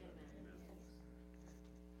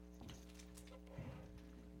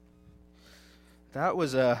That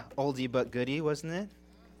was a oldie but goodie, wasn't it?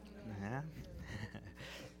 Yeah.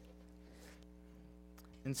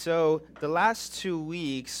 And so the last 2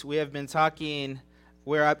 weeks we have been talking,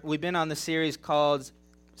 we've been on the series called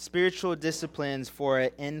Spiritual Disciplines for an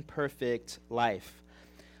Imperfect Life.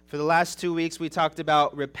 For the last 2 weeks we talked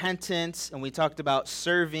about repentance and we talked about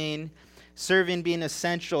serving being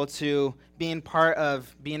essential to being part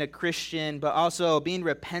of being a Christian, but also being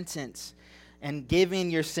repentant. And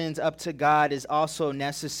giving your sins up to God is also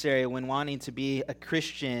necessary when wanting to be a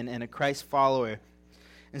Christian and a Christ follower.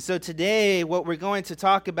 And so today, what we're going to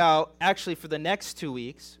talk about, actually for the next 2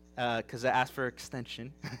 weeks, because I asked for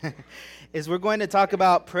extension, is we're going to talk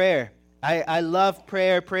about prayer. I love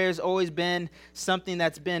prayer. Prayer has always been something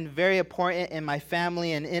that's been very important in my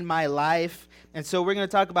family and in my life. And so we're going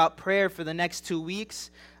to talk about prayer for the next 2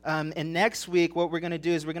 weeks. And next week, what we're going to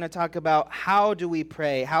do is we're going to talk about how do we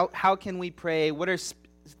pray? How can we pray? What are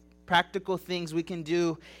practical things we can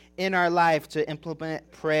do in our life to implement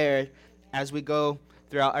prayer as we go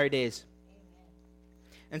throughout our days?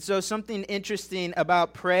 And so something interesting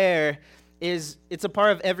about prayer is it's a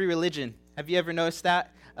part of every religion. Have you ever noticed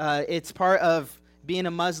that? It's part of being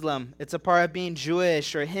a Muslim. It's a part of being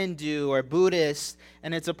Jewish or Hindu or Buddhist.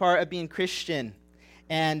 And it's a part of being Christian.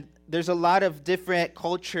 And there's a lot of different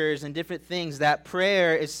cultures and different things that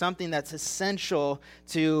prayer is something that's essential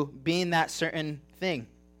to being that certain thing.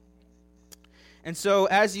 And so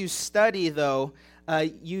as you study, though,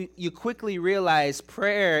 you quickly realize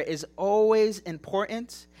prayer is always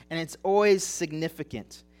important and it's always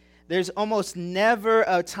significant. There's almost never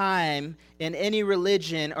a time in any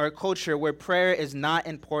religion or culture where prayer is not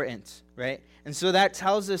important, right? And so that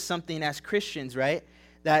tells us something as Christians, right?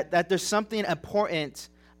 That there's something important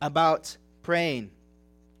about praying.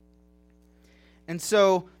 And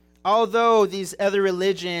so, although these other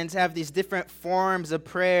religions have these different forms of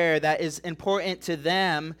prayer that is important to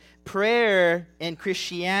them, prayer in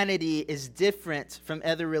Christianity is different from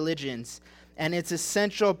other religions. And it's an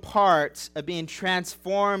essential part of being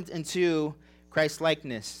transformed into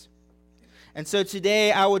Christ-likeness. And so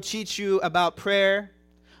today I will teach you about prayer,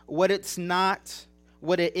 what it's not,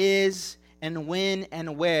 what it is, and when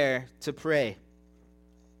and where to pray.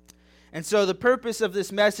 And so the purpose of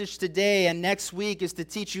this message today and next week is to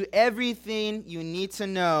teach you everything you need to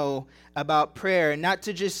know about prayer, not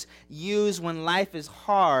to just use when life is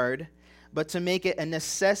hard, but to make it a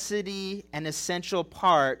necessity and essential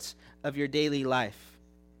part of your daily life.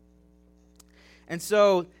 And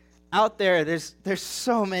so out there's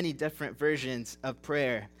so many different versions of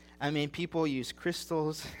prayer. I mean, people use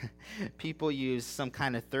crystals, people use some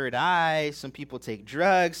kind of third eye, some people take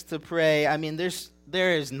drugs to pray. I mean,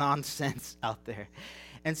 there is nonsense out there.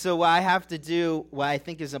 And so what I have to do, what I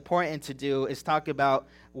think is important to do, is talk about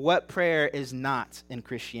what prayer is not in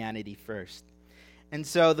Christianity first. And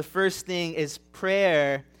so the first thing is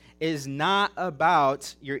prayer is not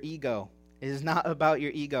about your ego. It is not about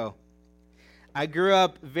your ego. I grew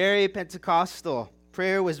up very Pentecostal.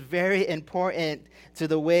 Prayer was very important to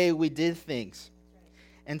the way we did things.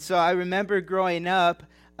 And so I remember growing up,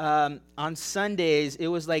 on Sundays, it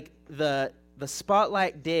was like the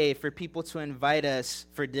spotlight day for people to invite us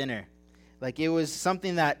for dinner. Like it was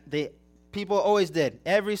something that people always did.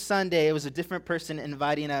 Every Sunday, it was a different person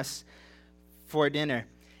inviting us for dinner.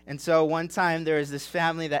 And so one time there was this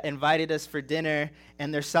family that invited us for dinner,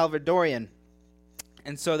 and they're Salvadorian.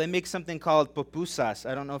 And so they make something called pupusas.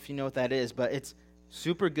 I don't know if you know what that is, but it's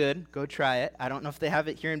super good. Go try it. I don't know if they have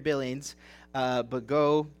it here in Billings, but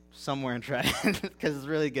go somewhere and try it because it's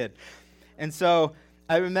really good. And so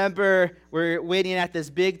I remember we're waiting at this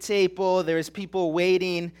big table. There was people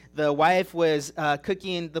waiting. The wife was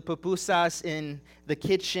cooking the pupusas in the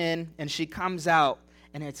kitchen, and she comes out,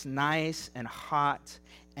 and it's nice and hot.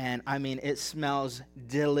 And, I mean, it smells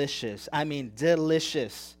delicious. I mean,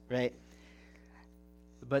 delicious, right?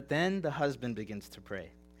 But then the husband begins to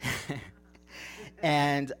pray.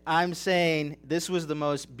 And I'm saying this was the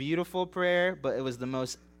most beautiful prayer, but it was the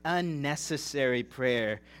most unnecessary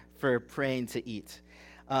prayer for praying to eat.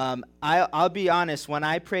 I'll be honest, when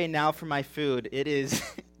I pray now for my food, it is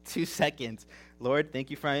 2 seconds. Lord, thank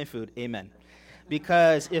you for my food. Amen.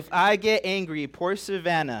 Because if I get angry, poor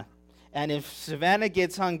Savannah. And if Savannah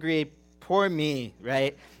gets hungry, poor me,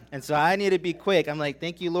 right? And so I need to be quick. I'm like,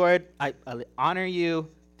 thank you, Lord. I honor you.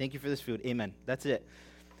 Thank you for this food. Amen. That's it.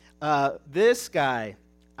 This guy,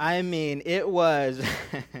 I mean, it was,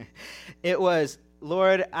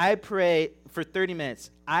 Lord, I pray for 30 minutes.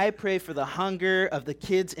 I pray for the hunger of the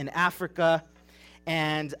kids in Africa.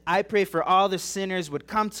 And I pray for all the sinners would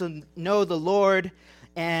come to know the Lord.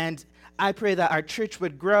 And I pray that our church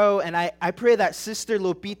would grow. And I pray that Sister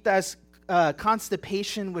Lupita's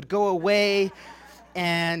constipation would go away,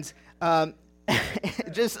 and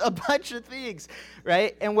just a bunch of things,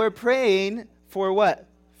 right? And we're praying for what?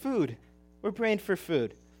 Food. We're praying for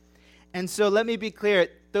food. And so let me be clear,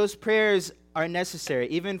 those prayers are necessary,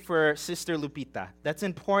 even for Sister Lupita. That's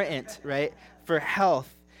important, right? For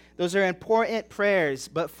health. Those are important prayers,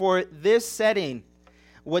 but for this setting,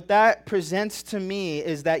 what that presents to me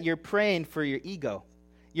is that you're praying for your ego.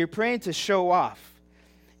 You're praying to show off.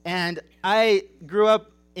 And I grew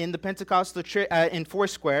up in the Pentecostal church, in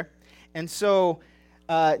Foursquare, and so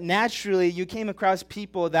naturally you came across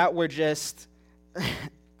people that were just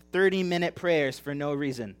 30-minute prayers for no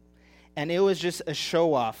reason. And it was just a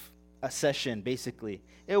show-off, a session, basically.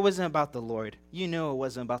 It wasn't about the Lord. You knew it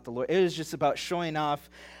wasn't about the Lord. It was just about showing off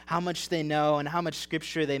how much they know and how much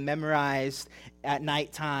scripture they memorized at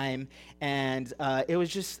nighttime. And it was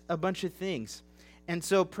just a bunch of things. And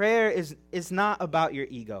so prayer is not about your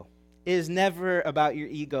ego. It is never about your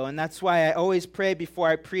ego. And that's why I always pray before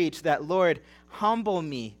I preach that, Lord, humble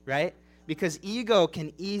me, right? Because ego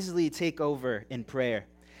can easily take over in prayer.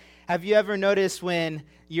 Have you ever noticed when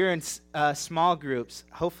you're in small groups,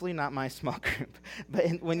 hopefully not my small group, but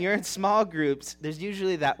when you're in small groups, there's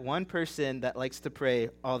usually that one person that likes to pray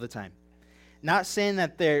all the time. Not saying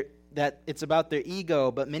that it's about their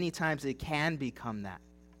ego, but many times it can become that.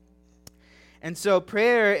 And so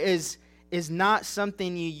prayer is not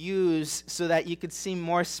something you use so that you could seem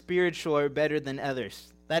more spiritual or better than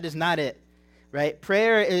others. That is not it. Right?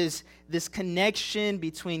 Prayer is this connection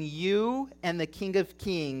between you and the King of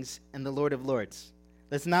Kings and the Lord of Lords.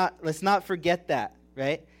 Let's not forget that,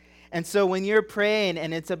 right? And so when you're praying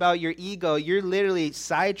and it's about your ego, you're literally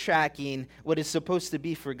sidetracking what is supposed to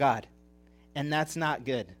be for God. And that's not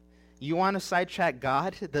good. You want to sidetrack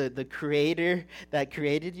God, the creator that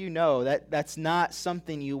created you? No, that's not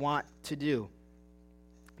something you want to do.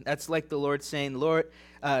 That's like the Lord saying,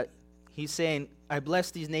 He's saying, I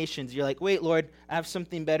bless these nations. You're like, wait, Lord, I have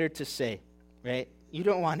something better to say, right? You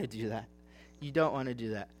don't want to do that. You don't want to do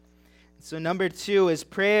that. So number 2 is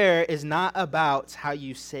prayer is not about how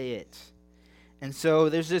you say it. And so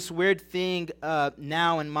there's this weird thing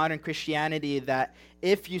now in modern Christianity that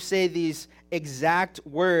if you say these exact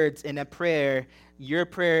words in a prayer, your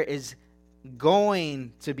prayer is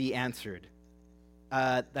going to be answered.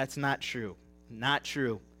 That's not true. Not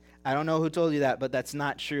true. I don't know who told you that, but that's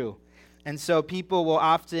not true. And so people will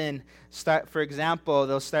often start, for example,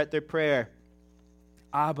 they'll start their prayer,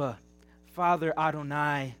 Abba, Father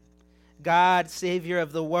Adonai, God, Savior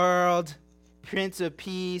of the world, Prince of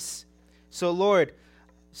Peace. So Lord,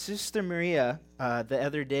 Sister Maria the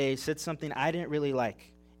other day said something I didn't really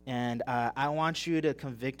like, and I want you to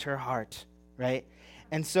convict her heart, right?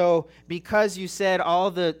 And so because you said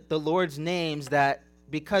all the Lord's names, that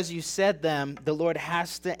because you said them, the Lord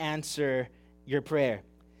has to answer your prayer.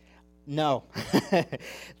 No,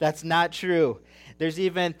 that's not true. There's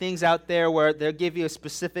even things out there where they'll give you a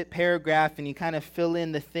specific paragraph and you kind of fill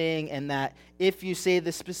in the thing, and that if you say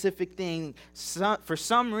the specific thing, for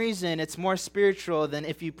some reason it's more spiritual than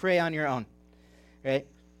if you pray on your own, right?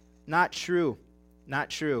 Not true. Not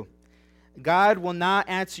true. God will not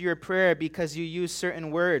answer your prayer because you use certain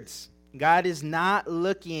words. God is not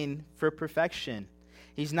looking for perfection.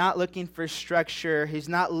 He's not looking for structure. He's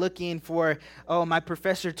not looking for, oh, my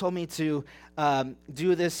professor told me to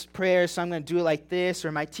do this prayer, so I'm going to do it like this,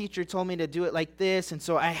 or my teacher told me to do it like this, and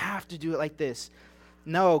so I have to do it like this.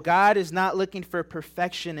 No, God is not looking for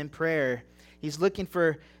perfection in prayer. He's looking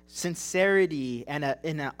for sincerity and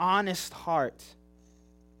an honest heart.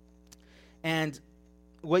 And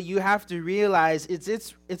what you have to realize is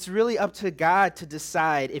it's really up to God to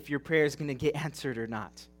decide if your prayer is going to get answered or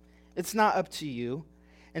not. It's not up to you.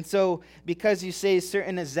 And so because you say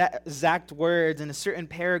certain exact words in a certain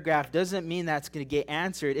paragraph doesn't mean that's going to get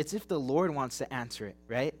answered. It's if the Lord wants to answer it,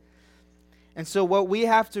 right? And so what we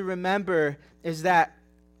have to remember is that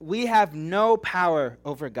we have no power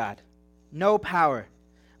over God. No power.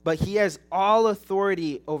 But He has all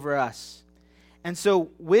authority over us. And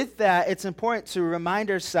so with that, it's important to remind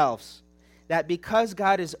ourselves that because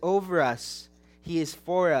God is over us, He is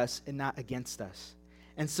for us and not against us.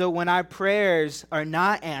 And so when our prayers are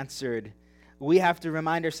not answered, we have to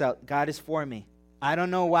remind ourselves, God is for me. I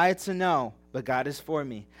don't know why it's a no, but God is for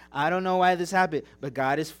me. I don't know why this happened, but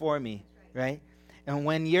God is for me, right? And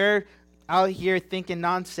when you're out here thinking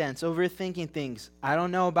nonsense, overthinking things, I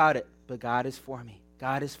don't know about it, but God is for me.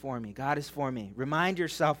 God is for me. God is for me. Remind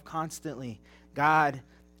yourself constantly, God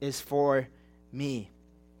is for me.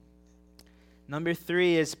 Number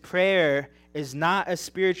 3 is prayer is not a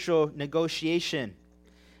spiritual negotiation.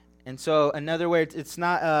 And so, in other words, it's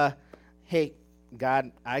not hey,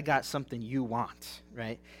 God, I got something you want,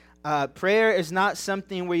 right? Prayer is not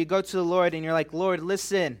something where you go to the Lord and you're like, Lord,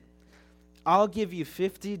 listen, I'll give you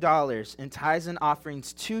 $50 in tithes and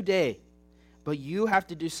offerings today, but you have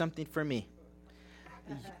to do something for me.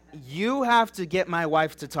 You have to get my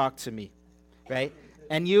wife to talk to me, right?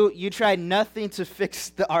 And you tried nothing to fix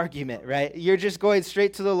the argument, right? You're just going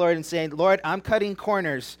straight to the Lord and saying, Lord, I'm cutting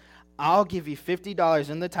corners. I'll give you $50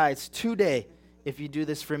 in the tithes today if you do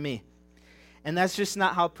this for me. And that's just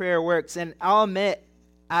not how prayer works. And I'll admit,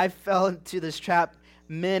 I fell into this trap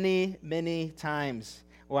many, many times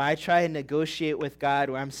where I try to negotiate with God,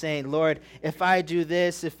 where I'm saying, Lord, if I do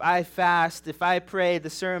this, if I fast, if I pray the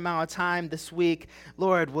certain amount of time this week,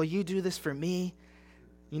 Lord, will you do this for me?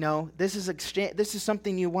 You know, this is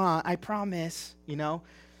something you want, I promise, you know.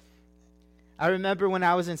 I remember when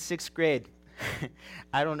I was in 6th grade.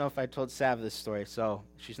 I don't know if I told Sav this story, so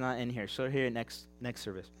she's not in here. She'll hear it next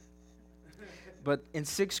service. But in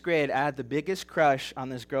 6th grade, I had the biggest crush on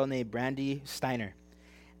this girl named Brandy Steiner.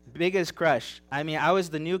 Biggest crush. I mean, I was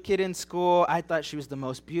the new kid in school. I thought she was the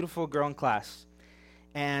most beautiful girl in class.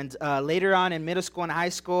 And later on in middle school and high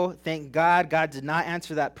school, thank God, God did not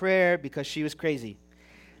answer that prayer because she was crazy.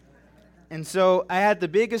 And so I had the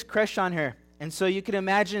biggest crush on her. And so you can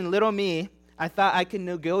imagine little me, I thought I could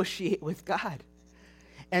negotiate with God.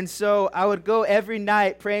 And so I would go every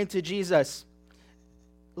night praying to Jesus,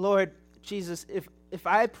 Lord, Jesus, if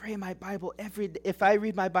I pray my Bible if I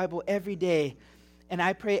read my Bible every day, and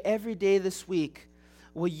I pray every day this week,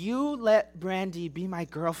 will you let Brandy be my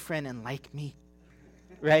girlfriend and like me?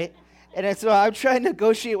 Right? And so I'm trying to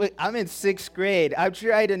negotiate I'm in 6th grade. I'm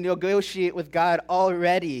trying to negotiate with God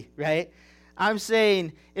already, right? I'm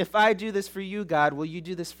saying, if I do this for you, God, will you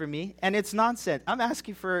do this for me? And it's nonsense. I'm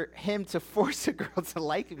asking for him to force a girl to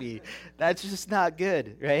like me. That's just not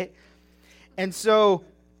good, right? And so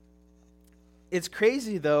it's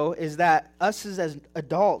crazy, though, is that us as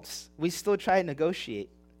adults, we still try to negotiate.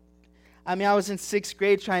 I mean, I was in 6th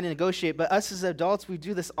grade trying to negotiate, but us as adults, we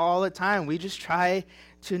do this all the time. We just try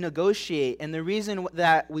to negotiate. And the reason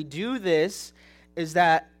that we do this is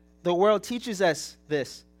that the world teaches us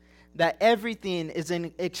this, that everything is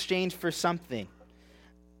in exchange for something.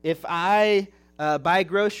 If I buy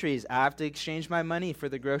groceries, I have to exchange my money for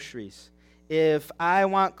the groceries. If I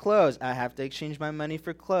want clothes, I have to exchange my money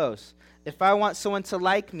for clothes. If I want someone to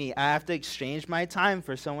like me, I have to exchange my time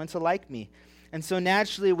for someone to like me. And so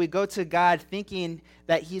naturally, we go to God thinking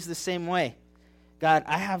that he's the same way. God,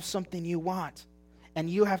 I have something you want, and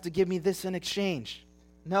you have to give me this in exchange.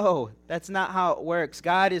 No, that's not how it works.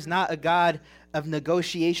 God is not a God of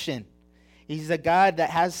negotiation. He's a God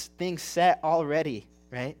that has things set already,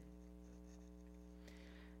 right?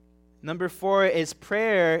 Number 4 is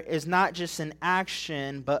prayer is not just an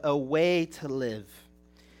action, but a way to live.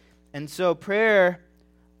 And so prayer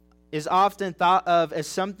is often thought of as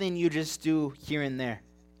something you just do here and there,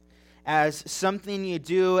 as something you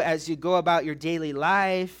do as you go about your daily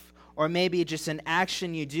life, or maybe just an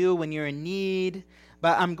action you do when you're in need.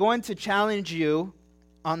 But I'm going to challenge you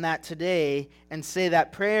on that today and say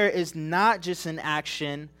that prayer is not just an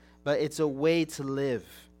action, but it's a way to live.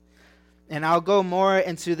 And I'll go more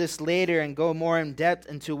into this later and go more in depth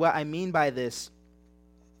into what I mean by this.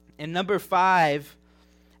 And number 5,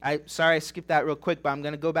 I skipped that real quick, but I'm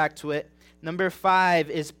going to go back to it. Number 5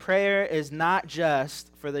 is prayer is not just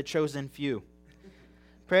for the chosen few.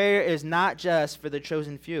 Prayer is not just for the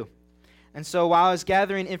chosen few. And so while I was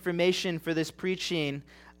gathering information for this preaching,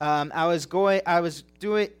 I was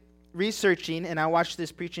researching, and I watched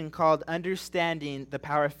this preaching called Understanding the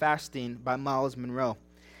Power of Fasting by Miles Monroe.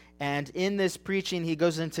 And in this preaching, he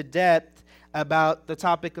goes into depth about the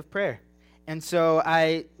topic of prayer. And so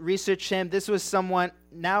I researched him. This was someone,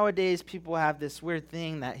 nowadays people have this weird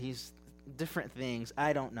thing that he's different things.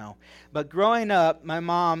 I don't know. But growing up, my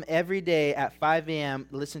mom every day at 5 a.m.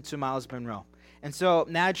 listened to Miles Monroe. And so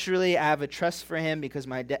naturally, I have a trust for him because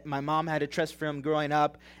my mom had a trust for him growing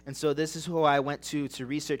up. And so this is who I went to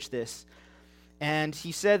research this. And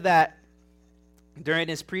he said that during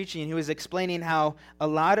his preaching, he was explaining how a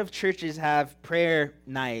lot of churches have prayer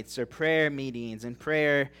nights or prayer meetings and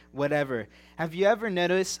prayer whatever. Have you ever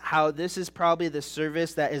noticed how this is probably the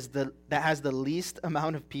service that has the least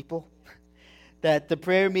amount of people? That the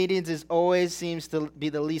prayer meetings always seems to be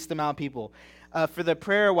the least amount of people. For the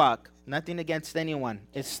prayer walk, nothing against anyone.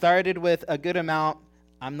 It started with a good amount.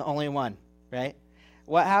 I'm the only one, right?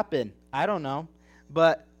 What happened? I don't know.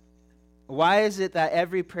 But why is it that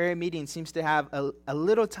every prayer meeting seems to have a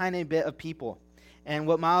little tiny bit of people? And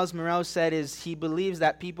what Miles Monroe said is he believes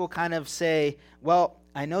that people kind of say, well,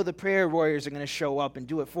 I know the prayer warriors are going to show up and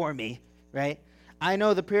do it for me, right? I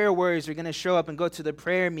know the prayer warriors are going to show up and go to the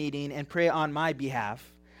prayer meeting and pray on my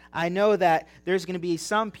behalf. I know that there's going to be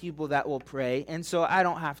some people that will pray, and so I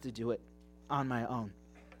don't have to do it on my own.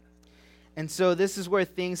 And so this is where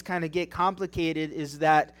things kind of get complicated, is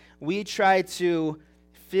that we try to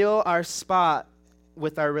fill our spot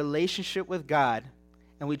with our relationship with God,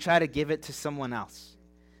 and we try to give it to someone else.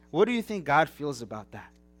 What do you think God feels about that,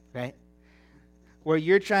 right? Where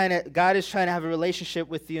God is trying to have a relationship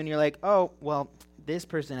with you, and you're like, oh, well, this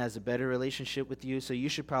person has a better relationship with you, so you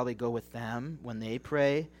should probably go with them when they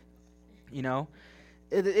pray. You know,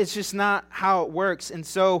 it's just not how it works. And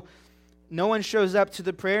so no one shows up to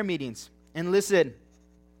the prayer meetings. And listen,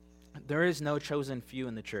 there is no chosen few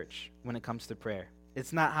in the church when it comes to prayer.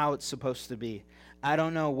 It's not how it's supposed to be. I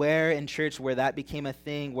don't know where in church where that became a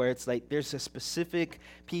thing, where it's like there's a specific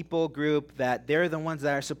people group that they're the ones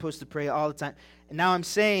that are supposed to pray all the time. And now I'm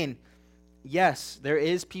saying, yes, there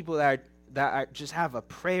is people that just have a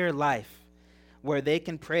prayer life where they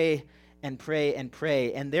can pray and pray and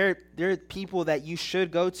pray. And they're people that you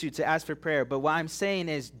should go to ask for prayer. But what I'm saying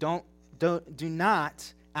is do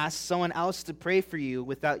not ask someone else to pray for you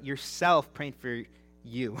without yourself praying for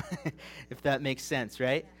you, if that makes sense,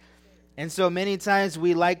 right? And so many times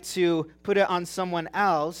we like to put it on someone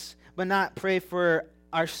else, but not pray for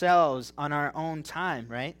ourselves on our own time,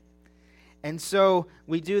 right? And so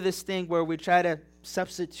we do this thing where we try to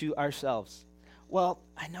substitute ourselves. Well,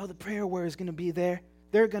 I know the prayer warrior is going to be there.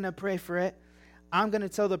 They're going to pray for it. I'm going to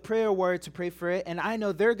tell the prayer warrior to pray for it, and I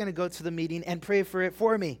know they're going to go to the meeting and pray for it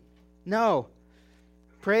for me. No.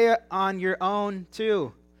 Pray on your own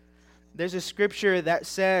too. There's a scripture that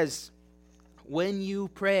says, when you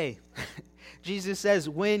pray. Jesus says,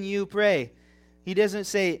 when you pray. He doesn't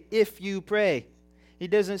say, if you pray. He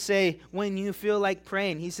doesn't say, when you feel like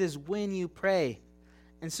praying. He says, when you pray.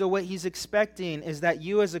 And so what he's expecting is that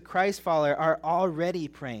you as a Christ follower are already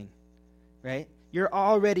praying, right? You're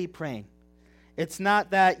already praying. It's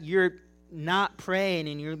not that you're not praying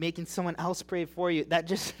and you're making someone else pray for you. That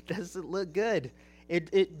just doesn't look good.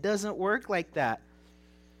 It doesn't work like that.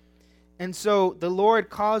 And so the Lord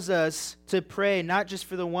calls us to pray not just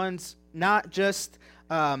for the ones, not just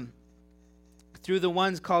through the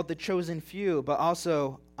ones called the chosen few, but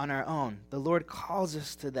also on our own. The Lord calls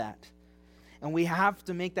us to that. And we have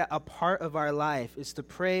to make that a part of our life, is to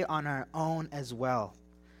pray on our own as well.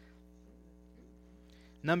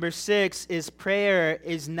 Number 6 is prayer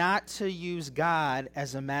is not to use God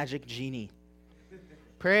as a magic genie.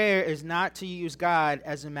 Prayer is not to use God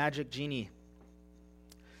as a magic genie.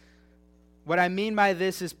 What I mean by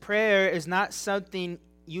this is prayer is not something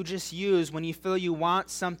you just use when you feel you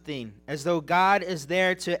want something, as though God is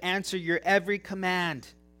there to answer your every command.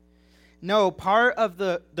 No, part of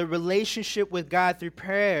the relationship with God through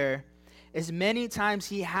prayer is many times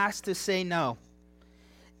he has to say no.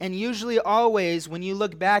 And usually always when you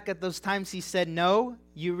look back at those times he said no,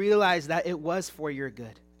 you realize that it was for your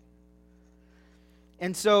good.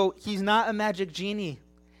 And so he's not a magic genie.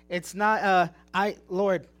 It's not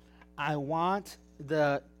Lord, I want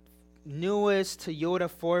the newest Toyota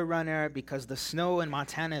 4Runner because the snow in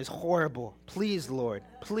Montana is horrible. Please, Lord.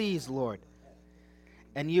 Please, Lord.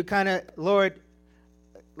 And you kind of, Lord,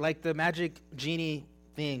 like the magic genie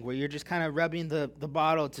thing where you're just kind of rubbing the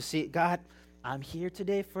bottle to see, God, I'm here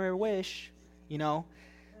today for a wish. You know,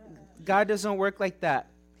 God doesn't work like that.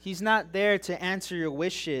 He's not there to answer your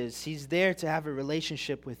wishes. He's there to have a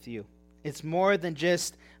relationship with you. It's more than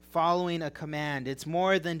just following a command. It's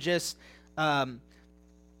more than just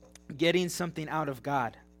getting something out of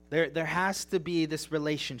God. There has to be this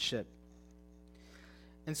relationship.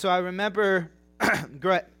 And so I remember,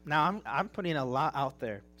 now I'm putting a lot out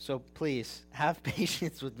there, so please have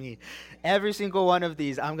patience with me. Every single one of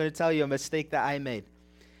these, I'm going to tell you a mistake that I made.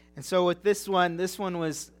 And so with this one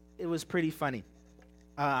was pretty funny.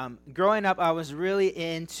 Growing up, I was really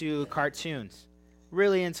into cartoons.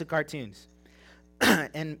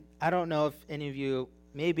 And I don't know if any of you,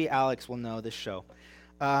 maybe Alex will know this show.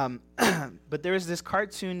 But there was this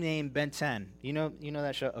cartoon named Ben 10. You know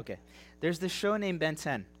that show? Okay. There's this show named Ben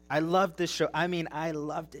 10. I loved this show. I mean, I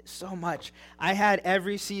loved it so much. I had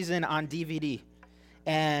every season on DVD.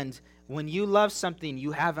 And when you love something,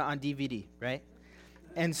 you have it on DVD, right?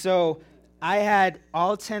 And so I had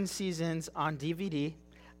all 10 seasons on DVD.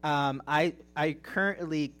 I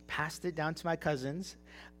currently passed it down to my cousins.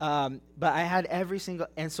 But I had every single,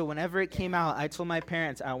 and so whenever it came out, I told my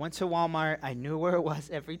parents, I went to Walmart, I knew where it was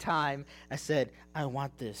every time. I said, I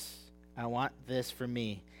want this for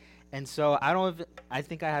me. And so I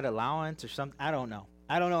think I had allowance or something, I don't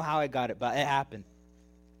know how I got it, but it happened.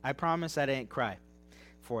 I promise I didn't cry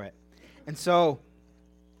for it. And so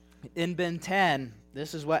In Ben 10,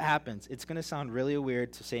 this is what happens. It's going to sound really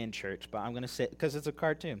weird to say in church, but I'm going to say it because it's a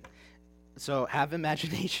cartoon. So have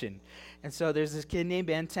imagination. And so there's this kid named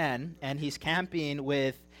Ben 10, and he's camping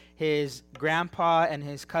with his grandpa and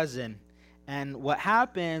his cousin. And what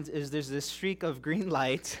happens is there's this streak of green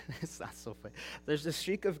light. It's not so funny. There's this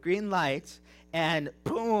streak of green light, and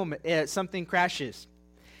boom, something crashes.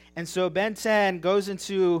 And so Ben 10 goes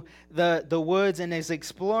into the woods and is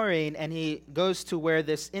exploring, and he goes to where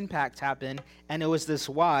this impact happened, and it was this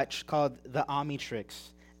watch called the Omnitrix.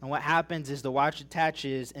 And what happens is the watch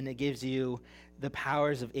attaches, and it gives you the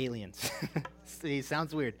powers of aliens. See,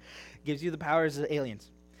 sounds weird. Gives you the powers of aliens.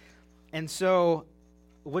 And so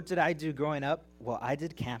what did I do growing up? Well, I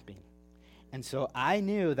did camping. And so I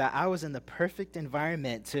knew that I was in the perfect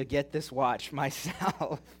environment to get this watch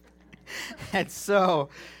myself. And so,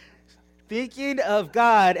 thinking of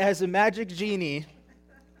God as a magic genie,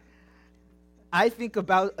 I think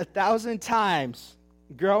about 1,000 times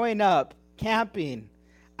growing up, camping,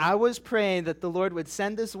 I was praying that the Lord would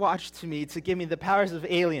send this watch to me to give me the powers of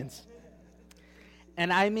aliens.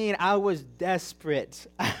 And I mean, I was desperate.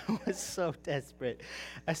 I was so desperate.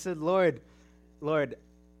 I said, Lord,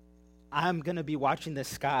 I'm going to be watching the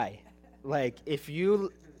sky. Like,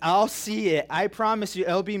 I'll see it. I promise you,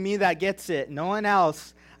 it'll be me that gets it. No one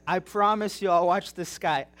else. I promise you, I'll watch the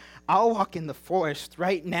sky. I'll walk in the forest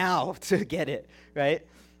right now to get it, right?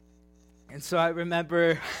 And so I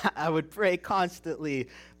remember I would pray constantly,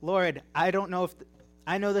 Lord, I don't know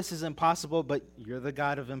I know this is impossible, but you're the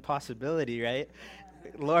God of impossibility, right?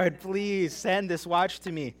 Lord, please send this watch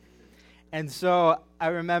to me. And so I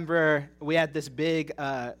remember we had this big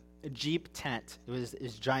Jeep tent. It was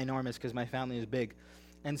ginormous because my family is big.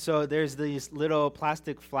 And so there's these little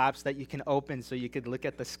plastic flaps that you can open so you could look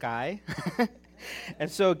at the sky. And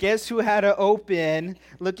so guess who had to open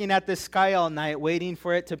looking at the sky all night, waiting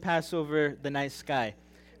for it to pass over the night sky,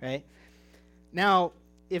 right? Now,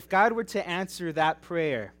 if God were to answer that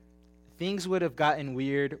prayer, things would have gotten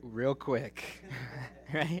weird real quick,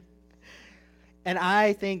 right? And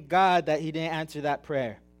I thank God that he didn't answer that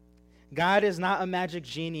prayer. God is not a magic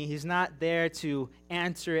genie. He's not there to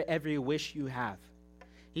answer every wish you have.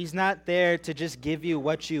 He's not there to just give you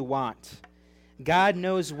what you want. God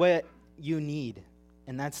knows what you need,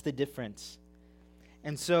 and that's the difference.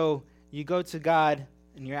 And so you go to God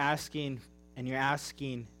and you're asking and you're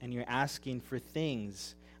asking and you're asking for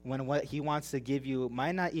things when what he wants to give you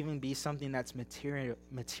might not even be something that's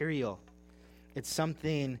material. It's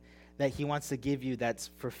something that he wants to give you that's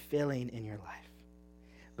fulfilling in your life.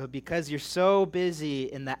 But because you're so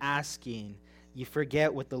busy in the asking, you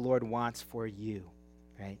forget what the Lord wants for you,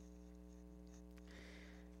 right?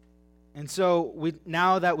 And so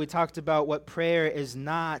now that we talked about what prayer is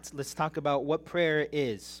not, let's talk about what prayer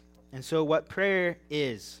is. And so what prayer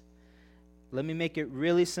is, let me make it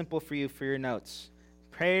really simple for you for your notes.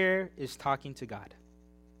 Prayer is talking to God.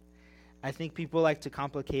 I think people like to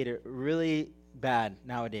complicate it really bad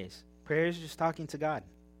nowadays. Prayer is just talking to God.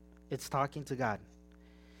 It's talking to God.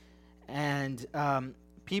 And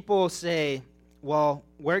people say, well,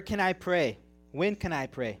 where can I pray? When can I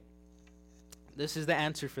pray? This is the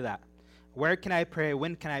answer for that. Where can I pray?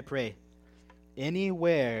 When can I pray?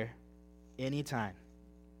 Anywhere, anytime.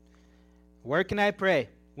 Where can I pray?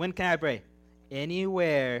 When can I pray?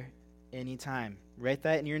 Anywhere, anytime. Write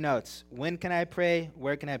that in your notes. When can I pray?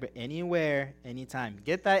 Where can I pray? Anywhere, anytime.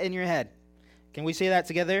 Get that in your head. Can we say that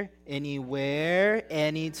together? Anywhere,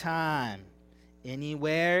 anytime.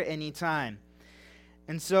 Anywhere, anytime.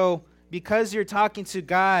 And so, because you're talking to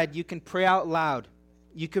God, you can pray out loud.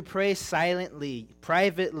 You could pray silently,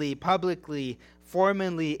 privately, publicly,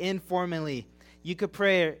 formally, informally. You can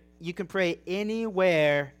pray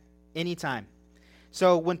anywhere, anytime.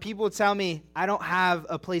 So when people tell me, I don't have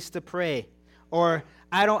a place to pray, or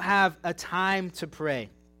I don't have a time to pray,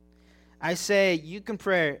 I say you can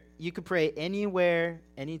pray anywhere,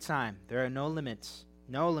 anytime. There are no limits.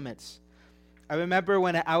 No limits. I remember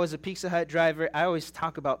when I was a Pizza Hut driver, I always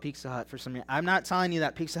talk about Pizza Hut for some reason. I'm not telling you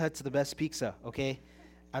that Pizza Hut's the best pizza, okay?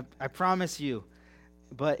 I promise you.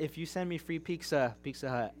 But if you send me free Pizza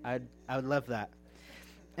Hut, I would love that.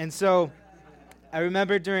 And so I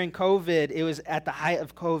remember during COVID, it was at the height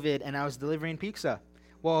of COVID, and I was delivering pizza.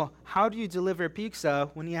 Well, how do you deliver pizza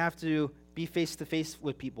when you have to be face-to-face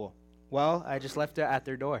with people? Well, I just left it at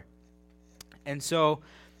their door. And so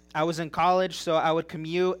I was in college, so I would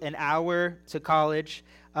commute an hour to college.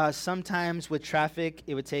 Sometimes with traffic,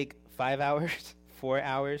 it would take 5 hours, 4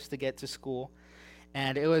 hours to get to school.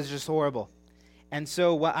 And it was just horrible. And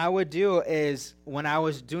so what I would do is when I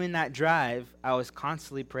was doing that drive, I was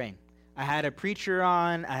constantly praying. I had a preacher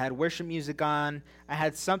on, I had worship music on, I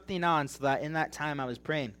had something on so that in that time I was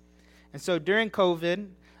praying. And so during COVID,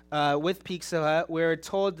 with Pizza Hut, we were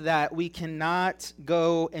told that we cannot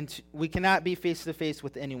be face to face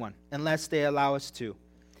with anyone unless they allow us to.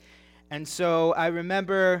 And so I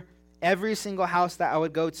remember every single house that I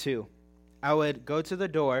would go to the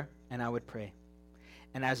door and I would pray.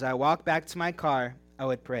 And as I walked back to my car, I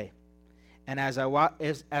would pray. And as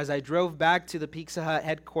I drove back to the Pizza Hut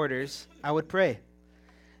headquarters, I would pray.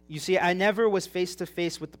 You see, I never was face to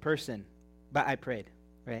face with the person, but I prayed,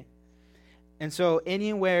 right? And so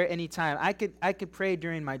anywhere, anytime, I could pray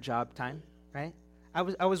during my job time, right? I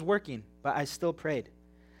was working, but I still prayed.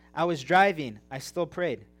 I was driving, I still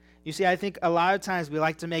prayed. You see, I think a lot of times we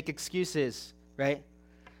like to make excuses, right?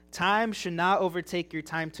 Time should not overtake your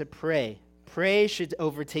time to pray. Pray should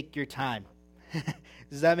overtake your time.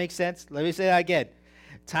 Does that make sense? Let me say that again.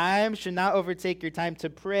 Time should not overtake your time to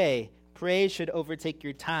pray. Pray should overtake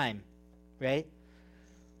your time, right?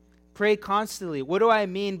 Pray constantly. What do I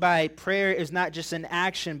mean by prayer is not just an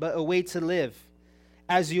action, but a way to live?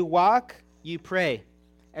 As you walk, you pray.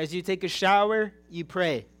 As you take a shower, you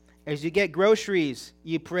pray. As you get groceries,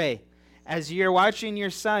 you pray. As you're watching your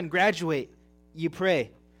son graduate, you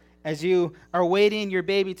pray. As you are waiting your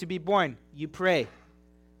baby to be born, you pray.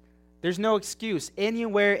 There's no excuse.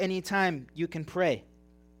 Anywhere, anytime, you can pray.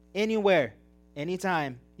 Anywhere,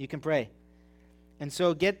 anytime, you can pray. And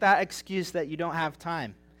so get that excuse that you don't have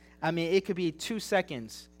time. I mean, it could be 2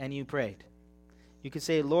 seconds and you prayed. You could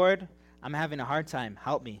say, Lord, I'm having a hard time.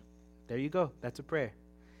 Help me. There you go. That's a prayer.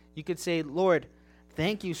 You could say, Lord,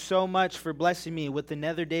 thank you so much for blessing me with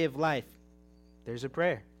another day of life. There's a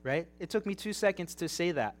prayer, right? It took me 2 seconds to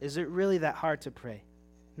say that. Is it really that hard to pray?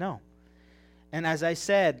 No. And as I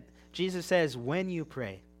said, Jesus says, when you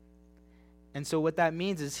pray. And so what that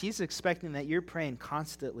means is he's expecting that you're praying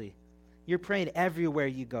constantly. You're praying everywhere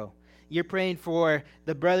you go. You're praying for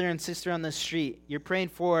the brother and sister on the street. You're praying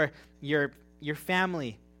for your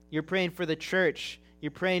family. You're praying for the church.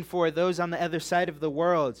 You're praying for those on the other side of the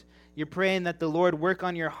world. You're praying that the Lord work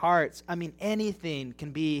on your hearts. I mean, anything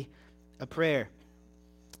can be a prayer.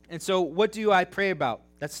 And so what do I pray about?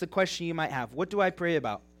 That's the question you might have. What do I pray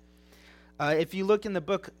about? If you look in the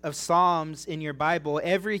book of Psalms in your Bible,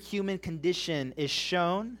 every human condition is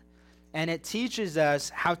shown, and it teaches us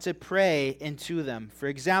how to pray into them. For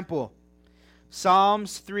example,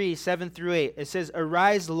 Psalms 3, 7 through 8, it says,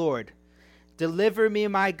 Arise, Lord, deliver me,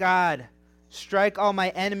 my God, strike all my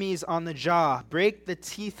enemies on the jaw, break the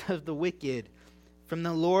teeth of the wicked. From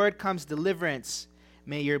the Lord comes deliverance.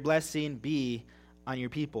 May your blessing be on your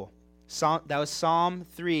people. That was Psalm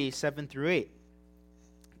 3, 7 through 8.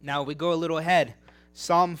 Now we go a little ahead.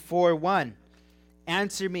 Psalm 4:1.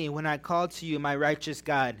 Answer me when I call to you, my righteous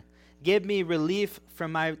God. Give me relief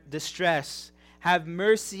from my distress. Have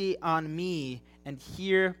mercy on me and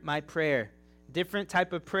hear my prayer. Different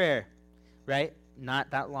type of prayer, right? Not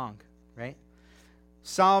that long, right?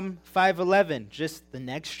 Psalm 5:11, just the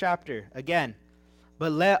next chapter. Again,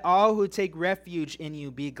 but let all who take refuge in you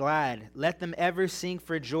be glad. Let them ever sing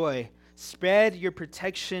for joy. Spread your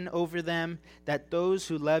protection over them, that those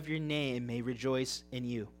who love your name may rejoice in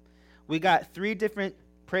you. We got 3 different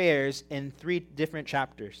prayers in 3 different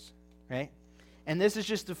chapters, right? And this is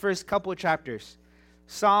just the first couple of chapters.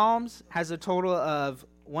 Psalms has a total of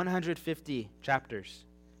 150 chapters.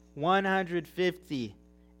 150.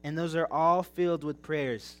 And those are all filled with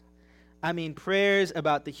prayers. I mean, prayers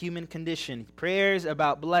about the human condition, prayers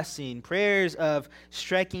about blessing, prayers of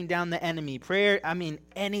striking down the enemy,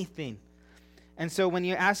 anything. And so when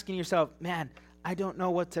you're asking yourself, man, I don't know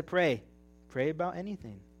what to pray, pray about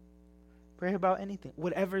anything. Pray about anything.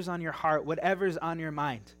 Whatever's on your heart, whatever's on your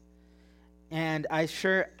mind. And I'm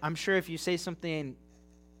sure if you say something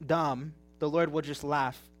dumb, the Lord will just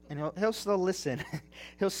laugh, and he'll still listen.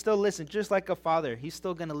 He'll still listen, just like a father. He's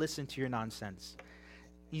still going to listen to your nonsense.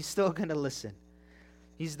 He's still going to listen.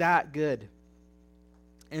 He's that good.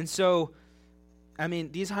 And so,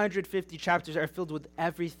 these 150 chapters are filled with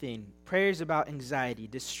everything. Prayers about anxiety,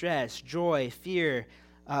 distress, joy, fear,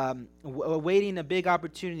 awaiting a big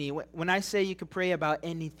opportunity. When I say you could pray about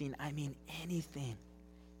anything, I mean anything.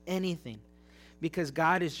 Anything. Because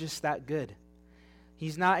God is just that good.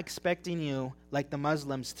 He's not expecting you, like the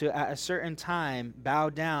Muslims, to at a certain time bow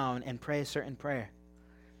down and pray a certain prayer.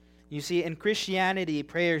 You see, in Christianity,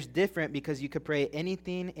 prayer is different because you could pray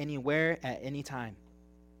anything, anywhere, at any time.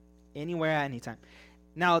 Anywhere, at any time.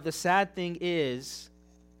 Now, the sad thing is,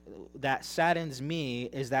 that saddens me,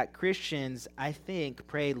 is that Christians, I think,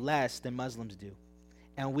 pray less than Muslims do.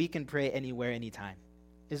 And we can pray anywhere, anytime.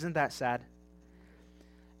 Isn't that sad?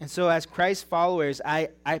 And so as Christ followers, I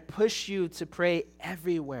push you to pray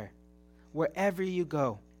everywhere, wherever you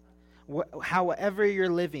go, however you're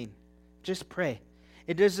living, just pray.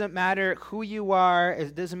 It doesn't matter who you are.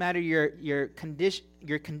 It doesn't matter your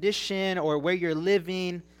condition or where you're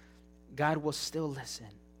living. God will still listen.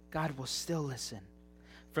 God will still listen.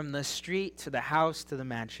 From the street to the house to the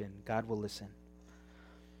mansion, God will listen.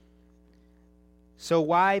 So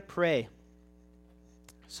why pray?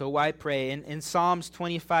 In Psalms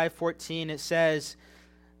 25:14, it says,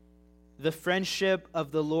 "The friendship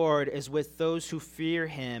of the Lord is with those who fear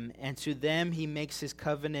him, and to them he makes his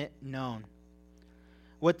covenant known."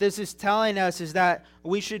 What this is telling us is that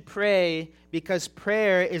we should pray because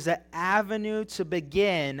prayer is an avenue to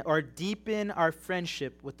begin or deepen our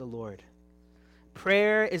friendship with the Lord.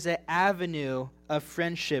 Prayer is an avenue of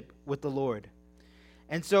friendship with the Lord.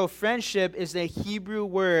 And so friendship is the Hebrew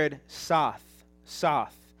word soth.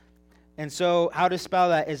 And so how to spell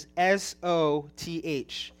that is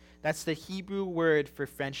S-O-T-H. That's the Hebrew word for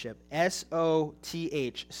friendship.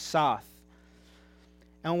 S-O-T-H, soth.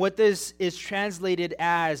 And what this is translated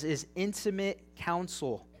as is intimate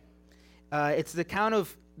counsel. It's the kind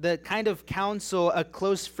of counsel a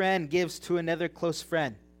close friend gives to another close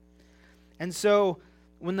friend. And so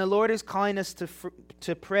when the Lord is calling us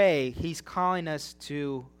to pray, he's calling us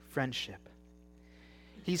to friendship.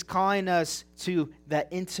 He's calling us to that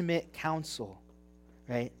intimate counsel,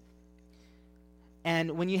 right?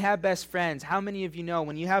 And when you have best friends, how many of you know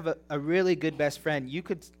when you have a really good best friend, you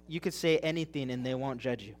could say anything and they won't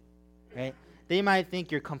judge you, right? They might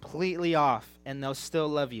think you're completely off and they'll still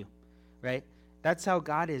love you, right? That's how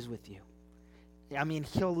God is with you. I mean,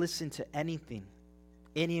 he'll listen to anything,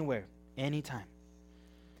 anywhere, anytime.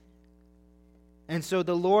 And so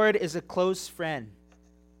the Lord is a close friend.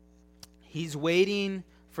 He's waiting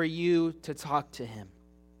for you to talk to him,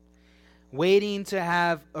 waiting to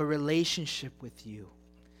have a relationship with you,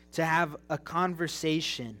 to have a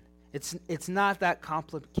conversation. It's not that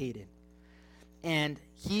complicated. And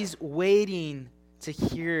he's waiting to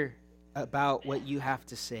hear about what you have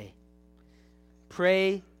to say.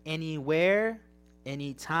 Pray anywhere,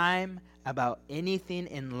 anytime, about anything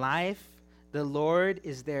in life. The Lord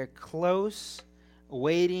is there close,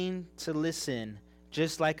 waiting to listen,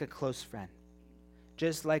 just like a close friend.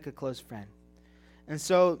 Just like a close friend. And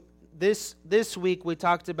so this week we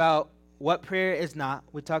talked about what prayer is not.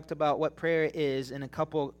 We talked about what prayer is and a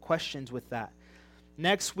couple questions with that.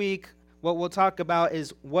 Next week, what we'll talk about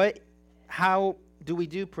is how do we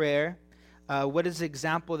do prayer? What is the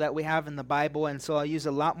example that we have in the Bible? And so I'll use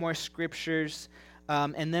a lot more scriptures.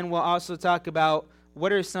 And then we'll also talk about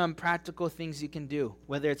what are some practical things you can do,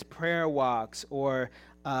 whether it's prayer walks or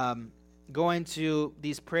going to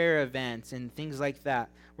these prayer events and things like that.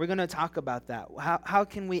 We're going to talk about that. How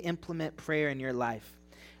can we implement prayer in your life?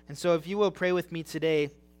 And so if you will pray with me today,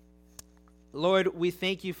 Lord, we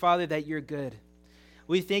thank you, Father, that you're good.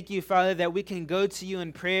 We thank you, Father, that we can go to you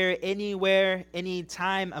in prayer anywhere,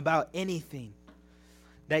 anytime, about anything,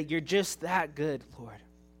 that you're just that good, Lord.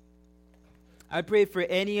 I pray for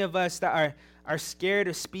any of us that are scared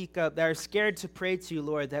to speak up, that are scared to pray to you,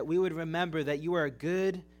 Lord, that we would remember that you are a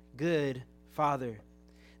good Father,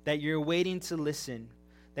 that you're waiting to listen,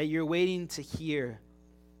 that you're waiting to hear,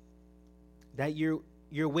 that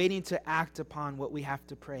you're waiting to act upon what we have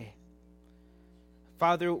to pray.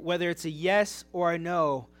 Father, whether it's a yes or a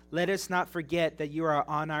no, let us not forget that you are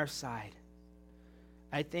on our side.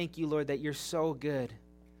 I thank you, Lord, that you're so good,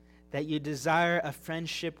 that you desire a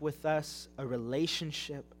friendship with us, a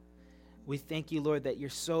relationship. We thank you, Lord, that you're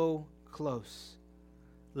so close.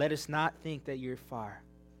 Let us not think that you're far.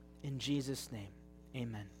 In Jesus' name,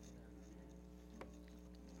 amen.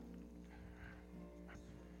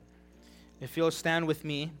 If you'll stand with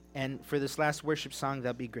me and for this last worship song,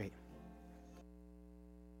 that'd be great.